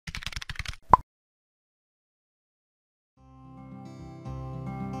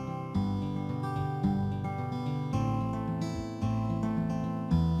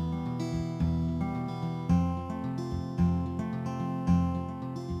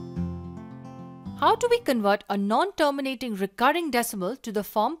How do we convert a non-terminating recurring decimal to the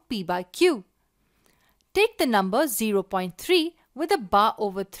form p by q? Take the number 0.3 with a bar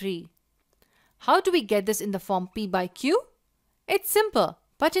over 3. How do we get this in the form p by q? It's simple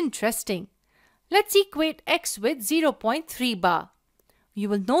but interesting. Let's equate x with 0.3 bar. You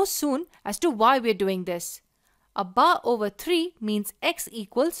will know soon as to why we're doing this. A bar over 3 means x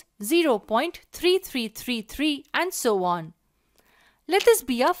equals 0.3333 and so on. Let this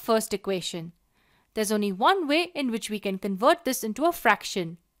be our first equation. There's only one way in which we can convert this into a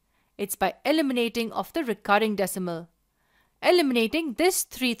fraction. It's by eliminating of the recurring decimal. Eliminating this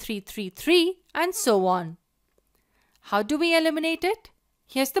 3333 and so on. How do we eliminate it?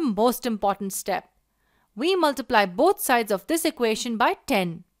 Here's the most important step. We multiply both sides of this equation by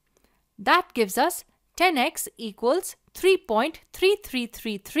 10. That gives us 10x equals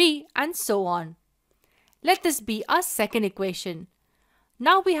 3.3333 and so on. Let this be our second equation.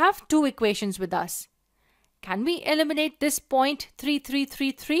 Now we have two equations with us. Can we eliminate this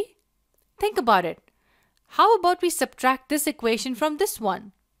 0.3333? Think about it. How about we subtract this equation from this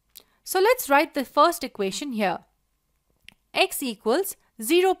one? So let's write the first equation here. X equals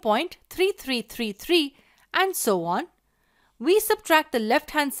 0.3333 and so on. We subtract the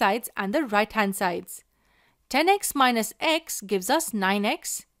left-hand sides and the right-hand sides. 10x minus x gives us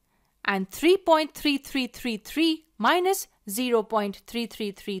 9x and 3.3333 minus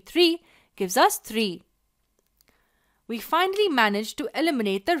 0.3333 gives us 3. We finally managed to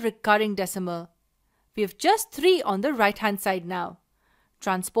eliminate the recurring decimal. We have just 3 on the right-hand side now.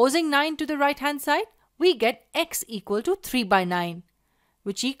 Transposing 9 to the right-hand side, we get x equal to 3 by 9,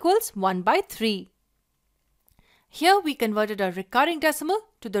 which equals 1 by 3. Here we converted a recurring decimal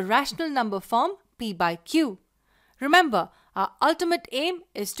to the rational number form p by q. Remember, our ultimate aim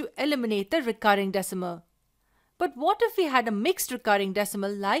is to eliminate the recurring decimal. But what if we had a mixed recurring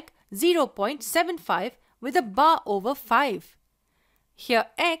decimal like 0.75 with a bar over 5? Here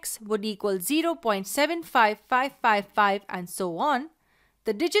x would equal 0.75555 and so on.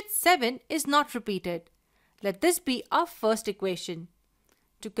 The digit 7 is not repeated. Let this be our first equation.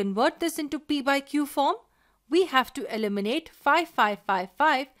 To convert this into p by q form, we have to eliminate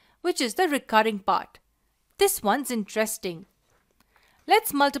 5555, which is the recurring part. This one's interesting.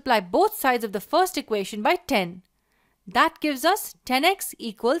 Let's multiply both sides of the first equation by 10. That gives us 10x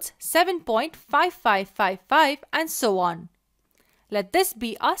equals 7.5555 and so on. Let this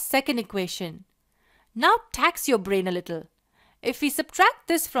be our second equation. Now tax your brain a little. If we subtract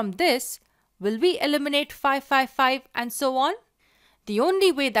this from this, will we eliminate 555 and so on? The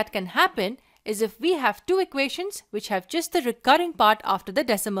only way that can happen is if we have two equations which have just the recurring part after the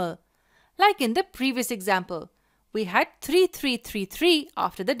decimal. Like in the previous example, we had 3333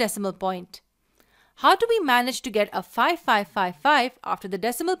 after the decimal point. How do we manage to get a 5555 after the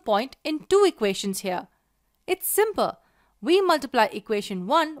decimal point in two equations here? It's simple. We multiply equation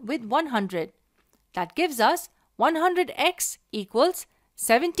 1 with 100. That gives us 100x equals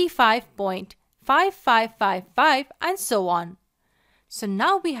 75.5555 and so on. So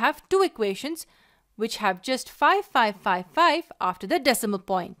now we have two equations which have just 5555 after the decimal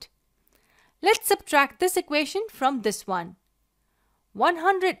point. Let's subtract this equation from this one.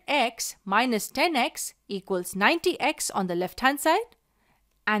 100x minus 10x equals 90x on the left-hand side,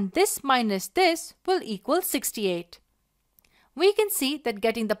 and this minus this will equal 68. We can see that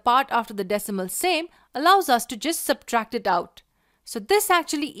getting the part after the decimal same allows us to just subtract it out. So this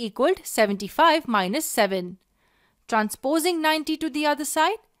actually equaled 75 minus 7. Transposing 90 to the other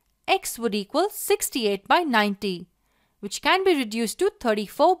side, x would equal 68 by 90, which can be reduced to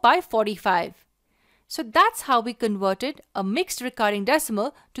 34 by 45. So that's how we converted a mixed recurring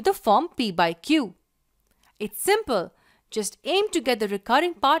decimal to the form p by q. It's simple. Just aim to get the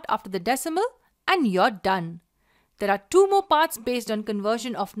recurring part after the decimal and you're done. There are two more parts based on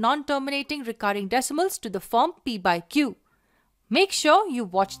conversion of non-terminating recurring decimals to the form p by q. Make sure you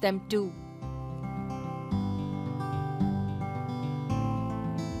watch them too.